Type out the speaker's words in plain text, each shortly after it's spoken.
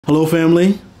Hello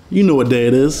family, you know what day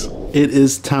it is. It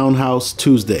is Townhouse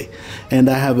Tuesday, and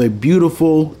I have a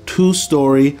beautiful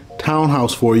two-story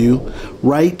townhouse for you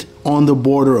right on the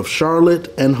border of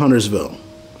Charlotte and Huntersville.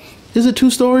 Is it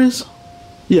 2 stories?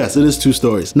 Yes, it is 2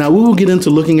 stories. Now we will get into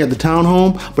looking at the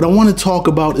townhome, but I want to talk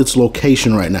about its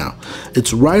location right now.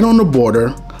 It's right on the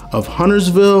border of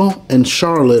Huntersville and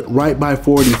Charlotte, right by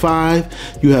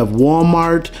 45. You have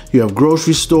Walmart, you have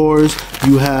grocery stores,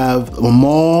 you have a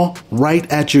mall right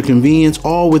at your convenience,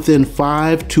 all within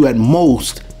 5 to at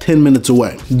most 10 minutes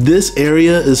away. This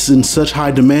area is in such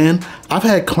high demand. I've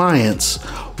had clients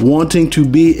wanting to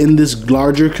be in this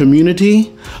larger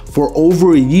community for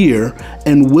over a year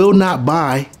and will not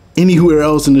buy anywhere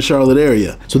else in the Charlotte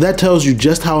area. So that tells you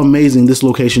just how amazing this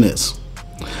location is.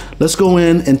 Let's go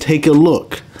in and take a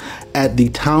look at the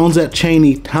Towns at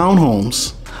Cheyney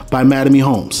townhomes by Madame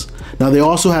Homes. Now they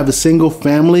also have a single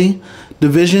family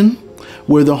division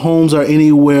where the homes are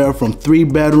anywhere from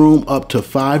 3-bedroom up to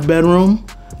 5-bedroom,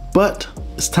 but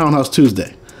it's Townhouse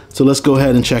Tuesday. So let's go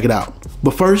ahead and check it out.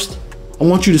 But first, I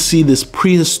want you to see this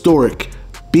prehistoric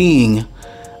being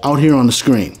out here on the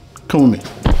screen. Come with me.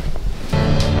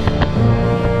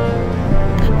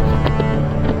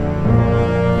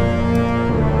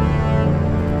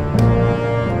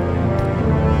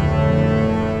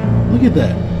 Look at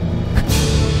that.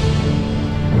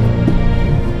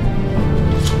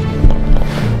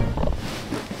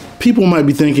 People might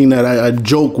be thinking that I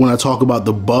joke when I talk about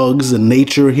the bugs and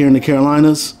nature here in the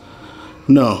Carolinas.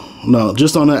 No,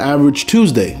 just on an average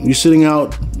Tuesday, you're sitting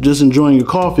out just enjoying your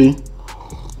coffee,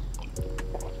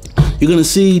 you're gonna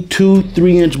see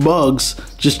 2-3-inch bugs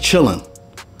just chilling.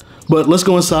 But let's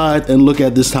go inside and look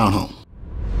at this townhome.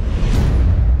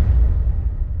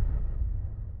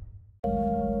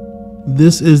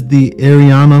 This is the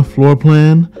Ariana floor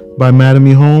plan by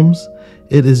Madame Homes.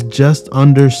 It is just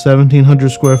under 1,700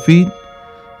 square feet.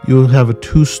 You'll have a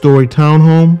 2-story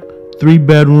townhome, 3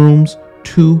 bedrooms,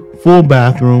 2 full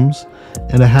bathrooms,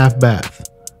 and a half bath.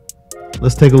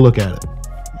 Let's take a look at it.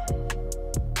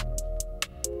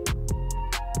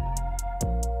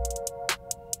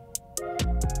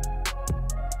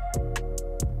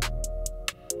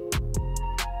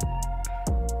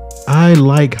 I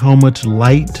like how much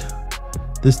light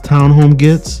this townhome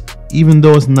gets. Even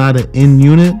though it's not an in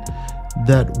unit,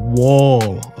 that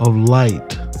wall of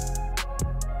light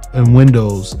and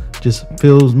windows just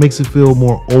makes it feel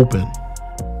more open.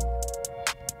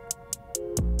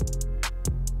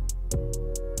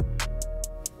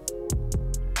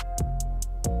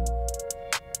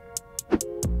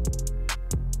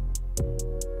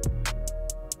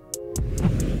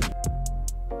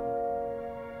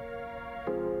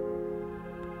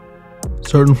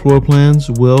 Certain floor plans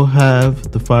will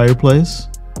have the fireplace.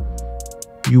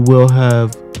 You will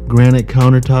have granite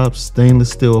countertops,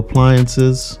 stainless steel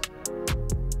appliances.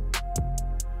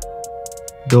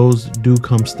 Those do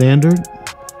come standard.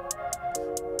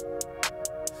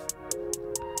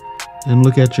 And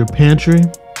look at your pantry.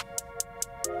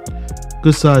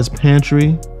 Good size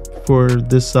pantry for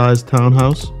this size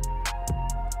townhouse.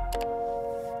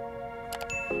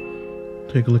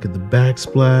 Take a look at the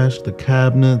backsplash, the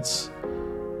cabinets.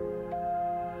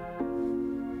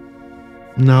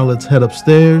 Now let's head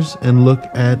upstairs and look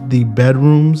at the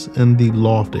bedrooms and the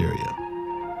loft area.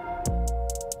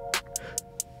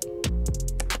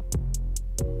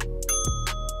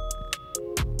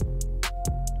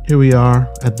 Here we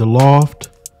are at the loft.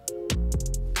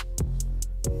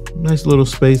 Nice little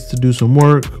space to do some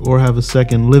work or have a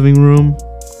second living room.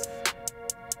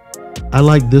 I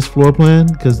like this floor plan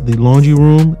because the laundry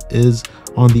room is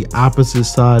on the opposite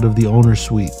side of the owner's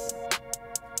suite.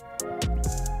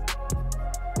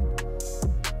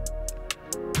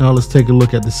 Now let's take a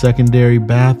look at the secondary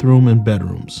bathroom and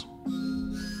bedrooms.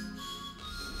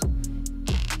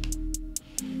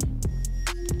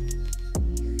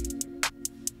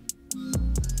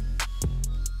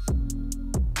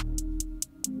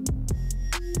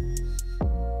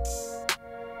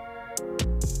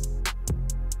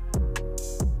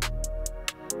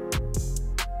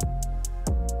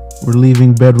 We're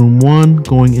leaving bedroom 1,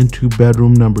 going into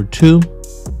bedroom number 2.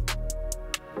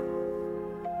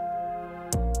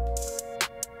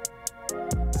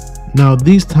 Now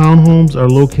these townhomes are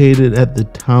located at the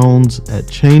Towns at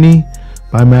Cheyney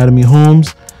by Madame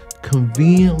Homes,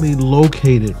 conveniently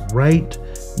located right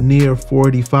near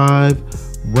 45,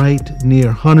 right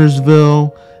near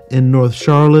Huntersville in North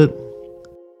Charlotte.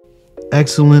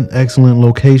 Excellent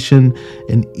location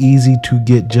and easy to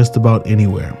get just about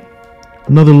anywhere.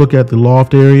 Another look at the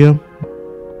loft area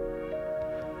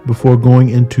before going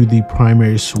into the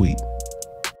primary suite.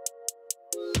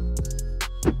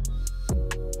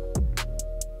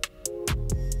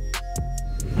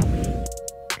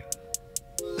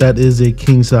 That is a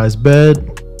king size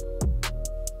bed.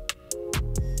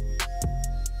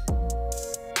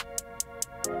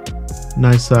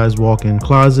 Nice size walk-in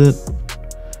closet.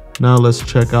 Now let's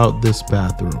check out this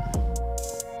bathroom.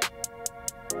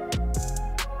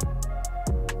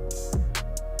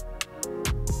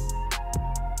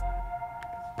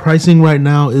 Pricing right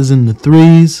now is in the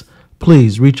 $3s.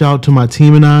 Please reach out to my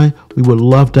team and I. We would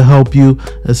love to help you,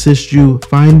 assist you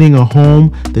finding a home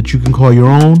that you can call your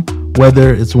own,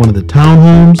 whether it's one of the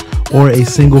townhomes or a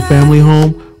single family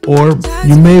home, or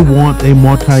you may want a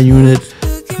multi-unit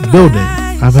building.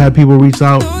 I've had people reach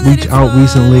out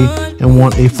recently and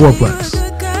want a fourplex.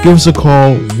 Give us a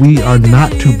call. We are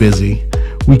not too busy.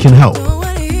 We can help.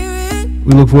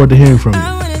 We look forward to hearing from you.